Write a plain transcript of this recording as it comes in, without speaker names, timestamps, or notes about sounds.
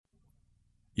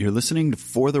You're listening to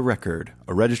For the Record,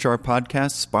 a Registrar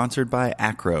podcast sponsored by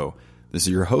Acro. This is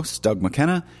your host, Doug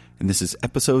McKenna, and this is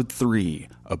episode 3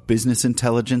 of Business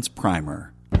Intelligence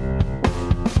Primer.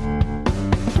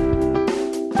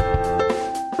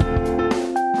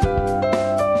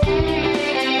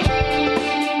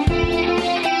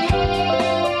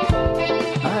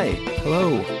 Hi,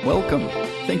 hello, welcome.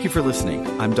 Thank you for listening.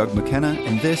 I'm Doug McKenna,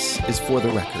 and this is For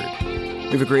the Record.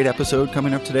 We have a great episode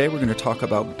coming up today. We're going to talk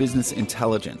about business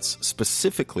intelligence,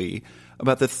 specifically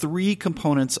about the 3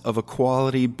 components of a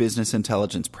quality business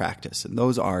intelligence practice. And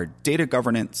those are data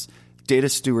governance, data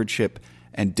stewardship,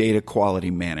 and data quality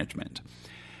management.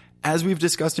 As we've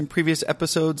discussed in previous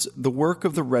episodes, the work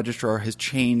of the registrar has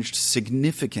changed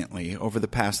significantly over the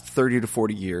past 30 to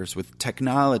 40 years, with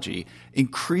technology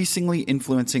increasingly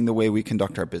influencing the way we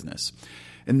conduct our business.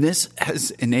 And this has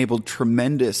enabled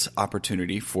tremendous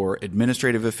opportunity for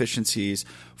administrative efficiencies,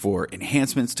 for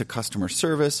enhancements to customer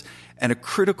service, and a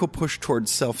critical push towards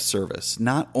self-service,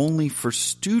 not only for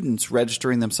students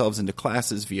registering themselves into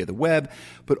classes via the web,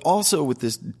 but also with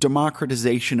this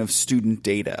democratization of student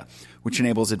data, which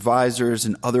enables advisors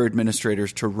and other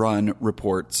administrators to run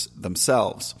reports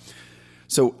themselves.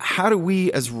 So how do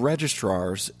we as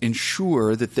registrars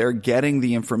ensure that they're getting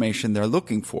the information they're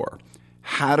looking for?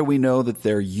 How do we know that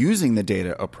they're using the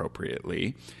data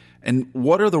appropriately? And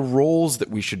what are the roles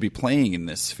that we should be playing in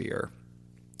this sphere?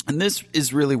 And this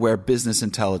is really where business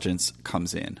intelligence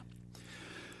comes in.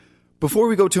 Before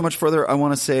we go too much further, I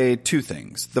want to say 2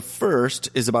 things. The first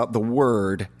is about the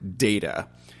word data.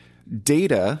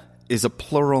 Data is a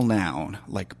plural noun,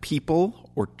 like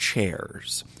people or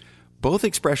chairs. Both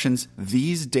expressions,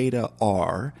 these data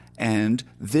are, and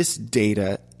this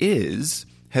data is,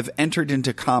 have entered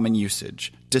into common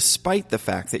usage, despite the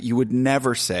fact that you would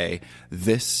never say,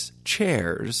 this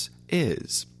chairs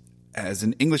is. As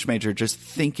an English major, just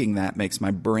thinking that makes my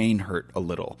brain hurt a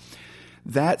little.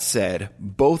 That said,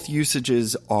 both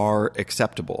usages are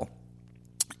acceptable.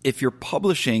 If you're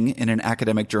publishing in an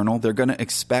academic journal, they're going to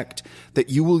expect that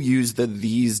you will use the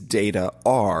these data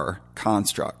are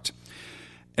construct.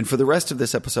 And for the rest of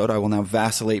this episode, I will now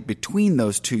vacillate between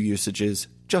those 2 usages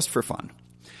just for fun.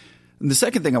 And the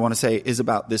second thing I want to say is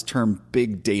about this term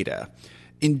big data.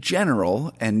 In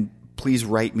general, and please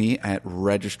write me at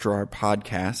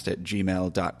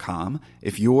registrarpodcast@gmail.com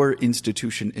if your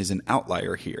institution is an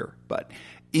outlier here. But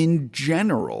in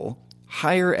general,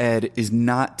 higher ed is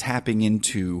not tapping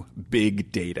into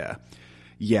big data.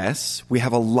 Yes, we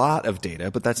have a lot of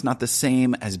data, but that's not the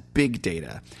same as big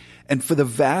data. And for the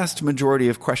vast majority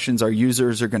of questions our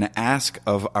users are going to ask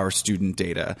of our student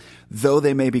data, though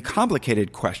they may be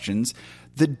complicated questions,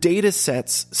 the data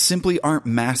sets simply aren't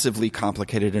massively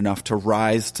complicated enough to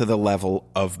rise to the level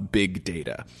of big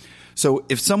data. So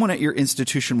if someone at your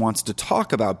institution wants to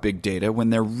talk about big data when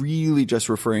they're really just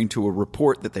referring to a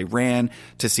report that they ran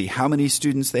to see how many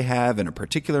students they have in a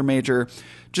particular major,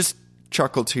 just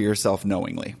chuckle to yourself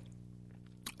knowingly.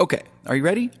 Okay, are you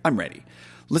ready? I'm ready.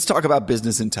 Let's talk about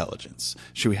business intelligence.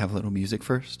 Should we have a little music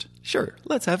first? Sure,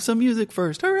 let's have some music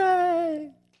first.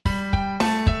 Hooray!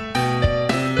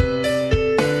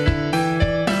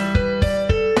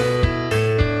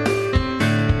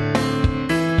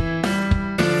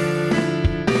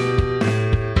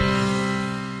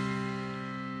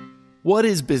 What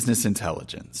is business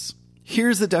intelligence?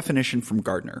 Here's the definition from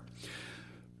Gartner.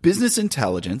 Business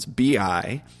intelligence,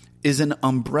 BI, is an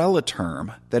umbrella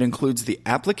term that includes the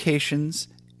applications,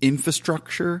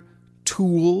 infrastructure,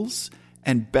 tools,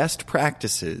 and best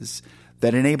practices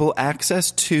that enable access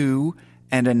to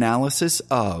and analysis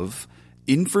of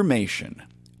information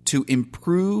to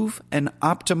improve and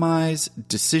optimize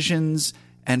decisions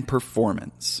and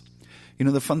performance. You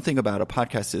know, the fun thing about a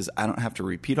podcast is I don't have to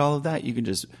repeat all of that. You can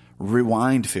just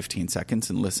rewind 15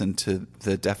 seconds and listen to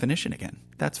the definition again.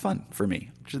 That's fun for me.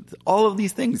 All of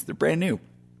these things, they're brand new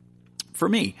for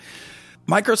me.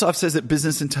 Microsoft says that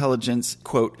business intelligence,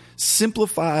 quote,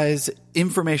 simplifies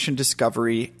information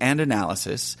discovery and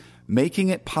analysis, making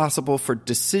it possible for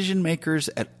decision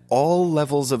makers at all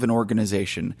levels of an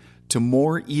organization to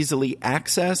more easily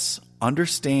access,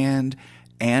 understand,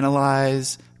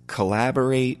 analyze,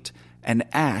 collaborate, and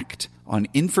act on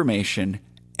information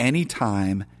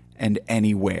anytime and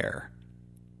anywhere.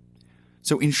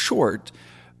 So in short,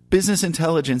 business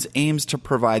intelligence aims to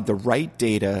provide the right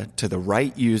data to the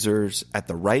right users at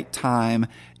the right time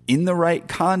in the right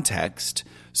context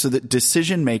so that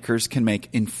decision makers can make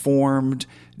informed,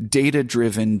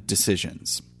 data-driven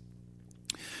decisions.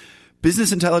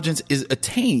 Business intelligence is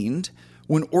attained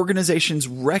when organizations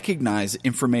recognize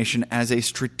information as a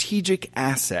strategic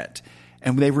asset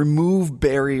and they remove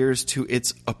barriers to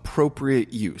its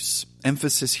appropriate use.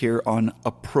 Emphasis here on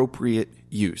appropriate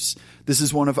use. This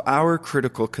is one of our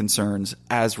critical concerns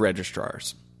as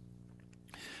registrars.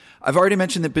 I've already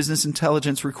mentioned that business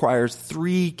intelligence requires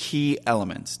 3 key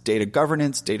elements: data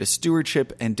governance, data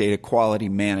stewardship, and data quality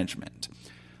management.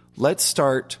 Let's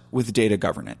start with data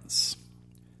governance.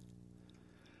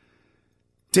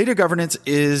 Data governance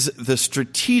is the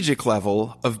strategic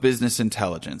level of business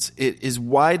intelligence. It is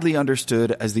widely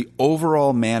understood as the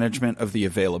overall management of the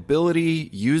availability,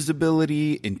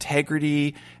 usability,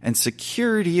 integrity, and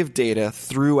security of data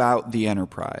throughout the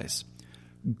enterprise.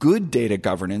 Good data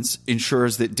governance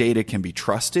ensures that data can be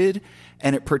trusted,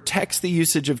 and it protects the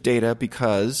usage of data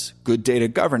because good data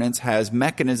governance has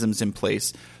mechanisms in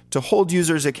place to hold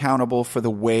users accountable for the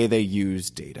way they use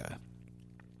data.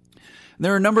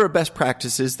 There are a number of best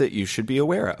practices that you should be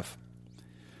aware of.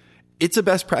 It's a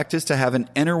best practice to have an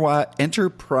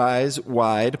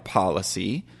enterprise-wide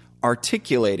policy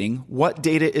articulating what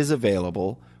data is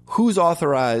available, who's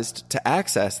authorized to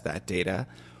access that data,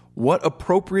 what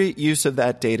appropriate use of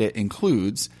that data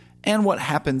includes, and what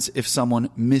happens if someone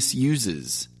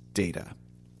misuses data.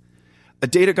 A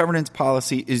data governance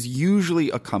policy is usually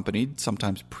accompanied,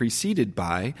 sometimes preceded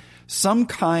by, some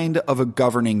kind of a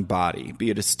governing body,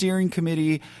 be it a steering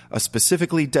committee, a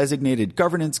specifically designated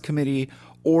governance committee,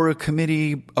 or a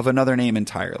committee of another name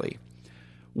entirely.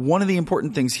 One of the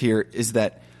important things here is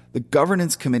that the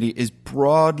governance committee is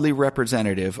broadly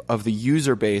representative of the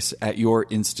user base at your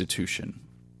institution.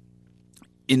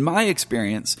 In my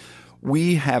experience,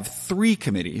 we have 3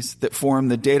 committees that form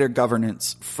the data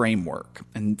governance framework.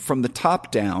 And from the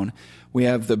top down, we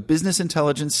have the Business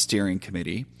Intelligence Steering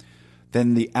Committee,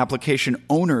 then the Application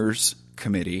Owners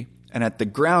Committee, and at the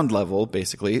ground level,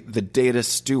 basically, the Data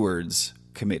Stewards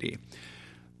Committee.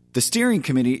 The Steering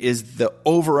Committee is the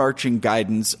overarching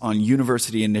guidance on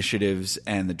university initiatives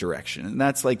and the direction. And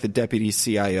that's like the Deputy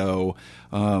CIO,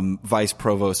 Vice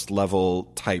Provost level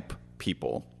type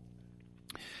people.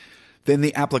 Then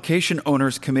the Application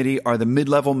Owners Committee are the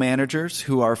mid-level managers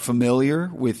who are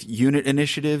familiar with unit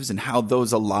initiatives and how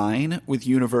those align with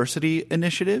university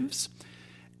initiatives.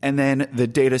 And then the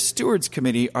Data Stewards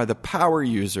Committee are the power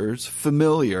users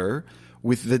familiar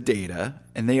with the data,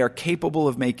 and they are capable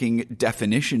of making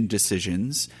definition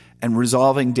decisions and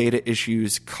resolving data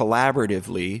issues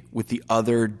collaboratively with the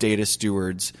other data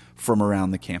stewards from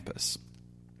around the campus.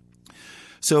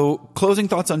 So, closing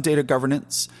thoughts on data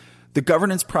governance. The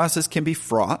governance process can be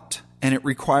fraught, and it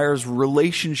requires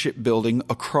relationship building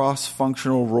across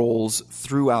functional roles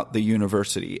throughout the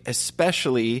university,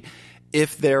 especially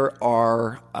if there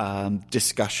are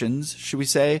discussions, should we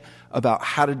say, about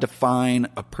how to define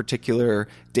a particular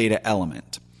data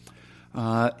element.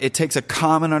 It takes a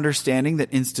common understanding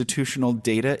that institutional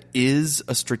data is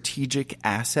a strategic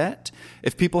asset.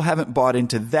 If people haven't bought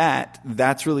into that,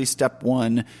 that's really step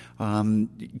one,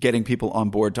 getting people on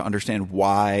board to understand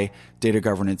why data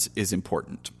governance is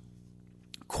important.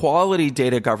 Quality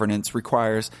data governance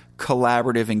requires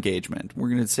collaborative engagement. We're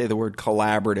going to say the word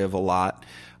collaborative a lot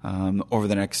over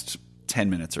the next 10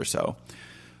 minutes or so.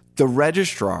 The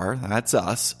registrar, that's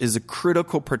us, is a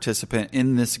critical participant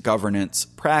in this governance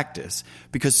practice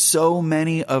because so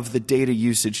many of the data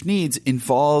usage needs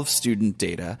involve student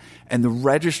data, and the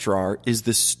registrar is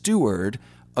the steward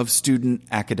of student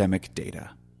academic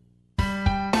data.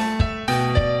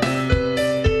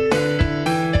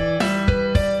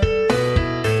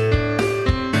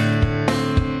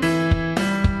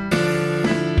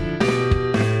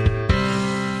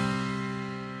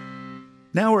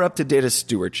 Now we're up to data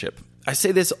stewardship. I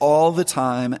say this all the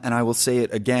time, and I will say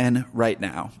it again right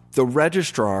now. The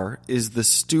registrar is the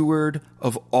steward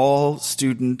of all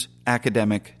student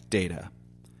academic data.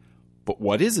 But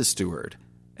what is a steward,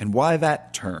 and why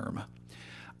that term?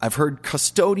 I've heard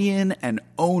custodian and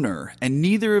owner, and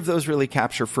neither of those really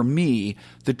capture for me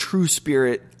the true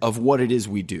spirit of what it is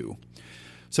we do.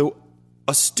 So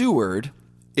a steward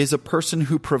is a person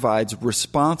who provides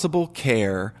responsible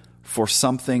care for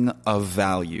something of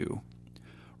value.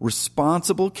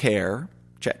 Responsible care,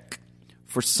 check,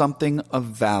 for something of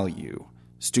value.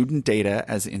 Student data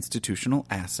as institutional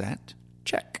asset,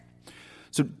 check.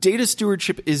 So data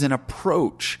stewardship is an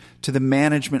approach to the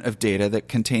management of data that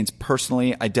contains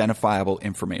personally identifiable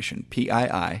information,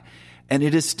 PII, and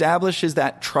it establishes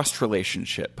that trust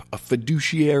relationship, a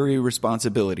fiduciary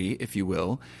responsibility, if you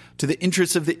will, to the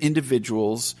interests of the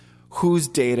individuals whose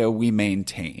data we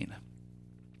maintain.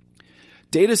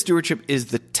 Data stewardship is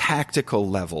the tactical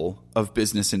level of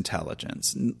business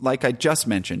intelligence. Like I just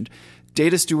mentioned,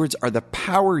 data stewards are the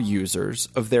power users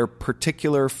of their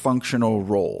particular functional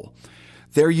role.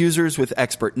 They're users with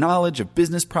expert knowledge of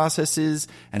business processes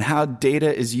and how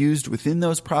data is used within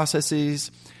those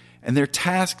processes, and they're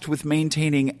tasked with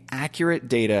maintaining accurate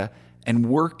data and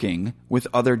working with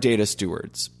other data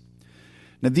stewards.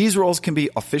 Now, these roles can be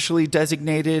officially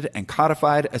designated and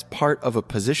codified as part of a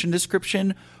position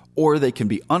description, or they can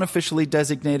be unofficially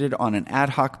designated on an ad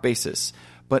hoc basis.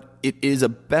 But it is a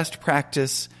best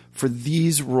practice for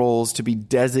these roles to be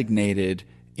designated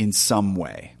in some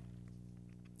way.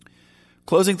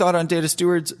 Closing thought on data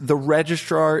stewards: the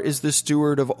registrar is the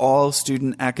steward of all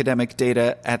student academic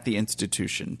data at the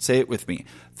institution. Say it with me.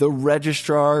 The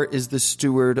registrar is the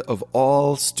steward of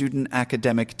all student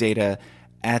academic data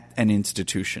at an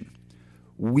institution.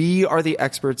 We are the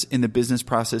experts in the business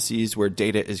processes where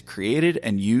data is created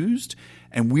and used,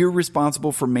 and we're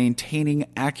responsible for maintaining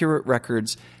accurate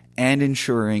records and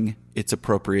ensuring its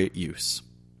appropriate use.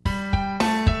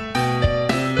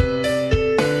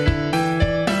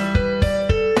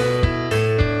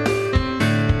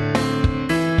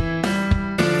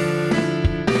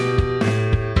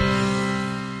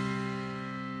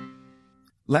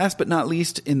 Last but not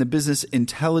least, in the business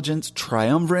intelligence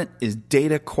triumvirate is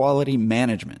data quality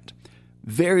management.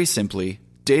 Very simply,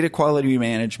 data quality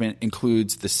management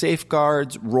includes the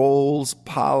safeguards, roles,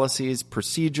 policies,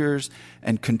 procedures,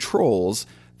 and controls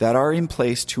that are in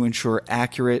place to ensure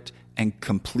accurate and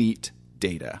complete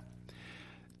data.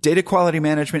 Data quality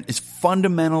management is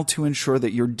fundamental to ensure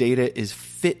that your data is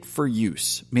fit for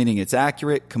use, meaning it's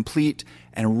accurate, complete,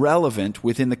 and relevant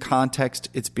within the context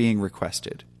it's being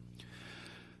requested.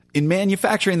 In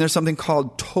manufacturing, there's something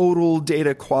called total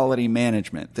data quality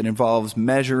management that involves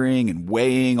measuring and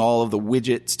weighing all of the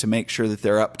widgets to make sure that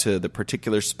they're up to the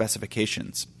particular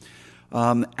specifications.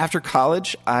 After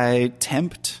college, I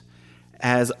temped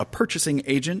as a purchasing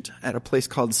agent at a place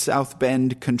called South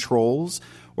Bend Controls,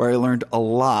 where I learned a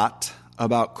lot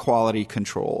about quality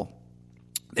control.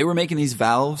 They were making these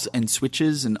valves and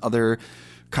switches and other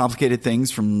complicated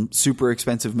things from super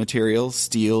expensive materials,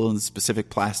 steel and specific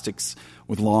plastics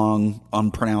with long,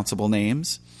 unpronounceable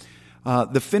names.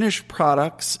 The finished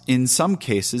products, in some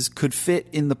cases, could fit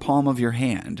in the palm of your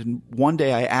hand. And one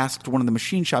day I asked one of the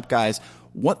machine shop guys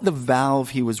what the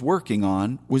valve he was working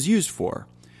on was used for.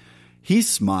 He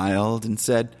smiled and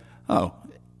said, "Oh,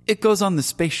 it goes on the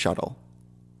space shuttle."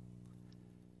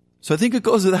 So I think it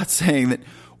goes without saying that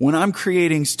when I'm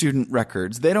creating student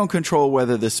records, they don't control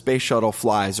whether the space shuttle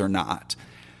flies or not.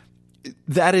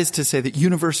 That is to say that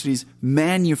universities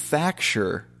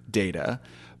manufacture data,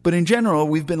 but in general,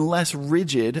 we've been less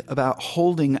rigid about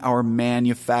holding our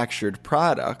manufactured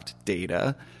product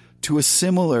data to a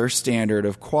similar standard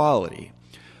of quality.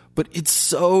 But it's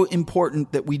so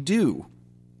important that we do.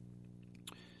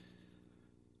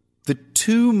 The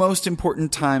two most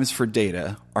important times for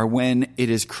data are when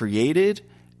it is created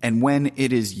and when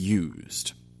it is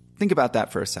used. Think about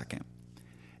that for a second.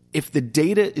 If the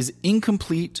data is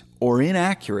incomplete or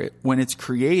inaccurate when it's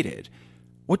created,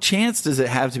 what chance does it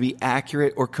have to be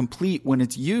accurate or complete when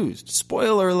it's used?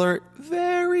 Spoiler alert,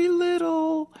 very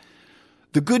little.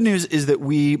 The good news is that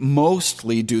we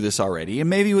mostly do this already, and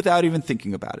maybe without even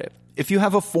thinking about it. If you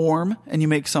have a form and you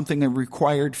make something a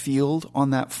required field on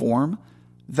that form,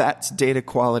 that's data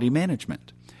quality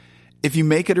management. If you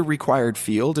make it a required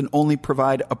field and only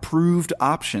provide approved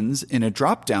options in a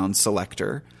drop-down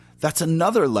selector, that's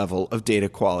another level of data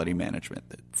quality management.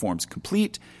 The form's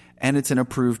complete and it's an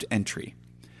approved entry.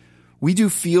 We do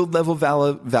field-level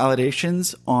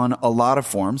validations on a lot of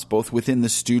forms, both within the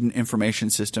student information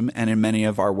system and in many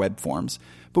of our web forms,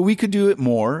 but we could do it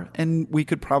more and we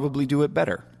could probably do it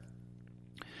better.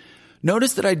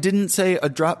 Notice that I didn't say a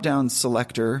drop-down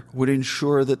selector would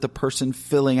ensure that the person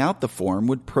filling out the form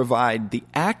would provide the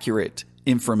accurate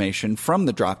information from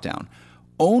the drop-down,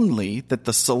 only that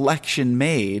the selection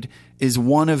made is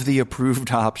one of the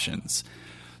approved options.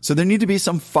 So there need to be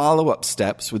some follow-up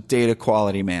steps with data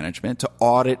quality management to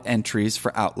audit entries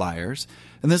for outliers.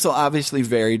 And this will obviously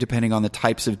vary depending on the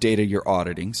types of data you're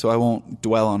auditing, so I won't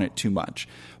dwell on it too much.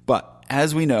 But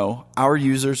as we know, our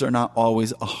users are not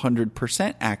always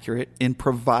 100% accurate in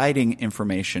providing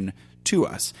information to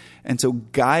us. And so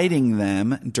guiding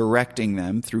them, directing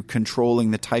them through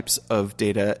controlling the types of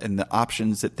data and the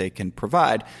options that they can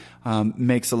provide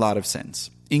makes a lot of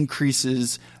sense.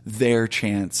 Increases their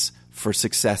chance for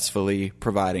successfully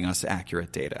providing us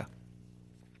accurate data.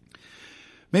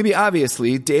 Maybe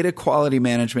obviously, data quality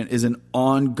management is an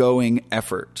ongoing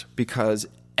effort because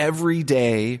every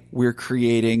day we're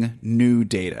creating new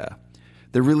data.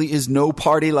 There really is no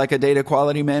party like a data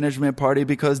quality management party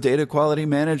because data quality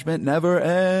management never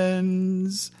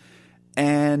ends.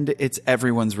 And it's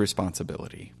everyone's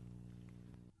responsibility.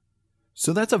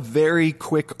 So that's a very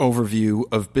quick overview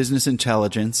of business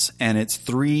intelligence and its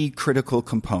three critical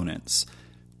components: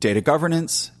 data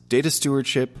governance, data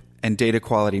stewardship, and data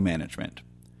quality management.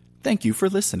 Thank you for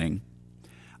listening.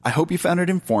 I hope you found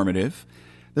it informative.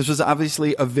 This was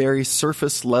obviously a very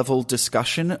surface-level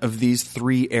discussion of these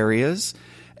three areas,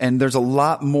 and there's a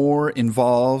lot more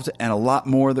involved and a lot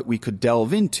more that we could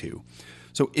delve into.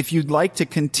 So if you'd like to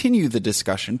continue the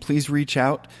discussion, please reach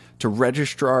out to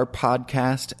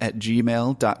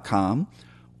registrarpodcast@gmail.com.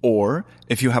 Or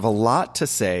if you have a lot to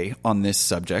say on this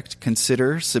subject,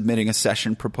 consider submitting a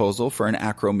session proposal for an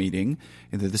ACRO meeting,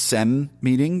 either the SEM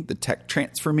meeting, the tech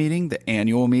transfer meeting, the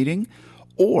annual meeting,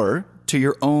 or to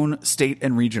your own state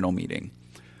and regional meeting.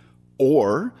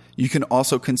 Or you can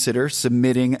also consider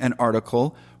submitting an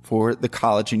article for the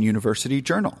college and university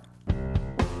journal.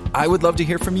 I would love to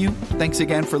hear from you. Thanks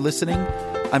again for listening.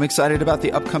 I'm excited about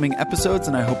the upcoming episodes,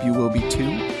 and I hope you will be too.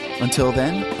 Until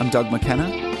then, I'm Doug McKenna,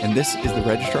 and this is the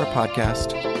Registrar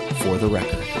Podcast, For the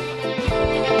Record.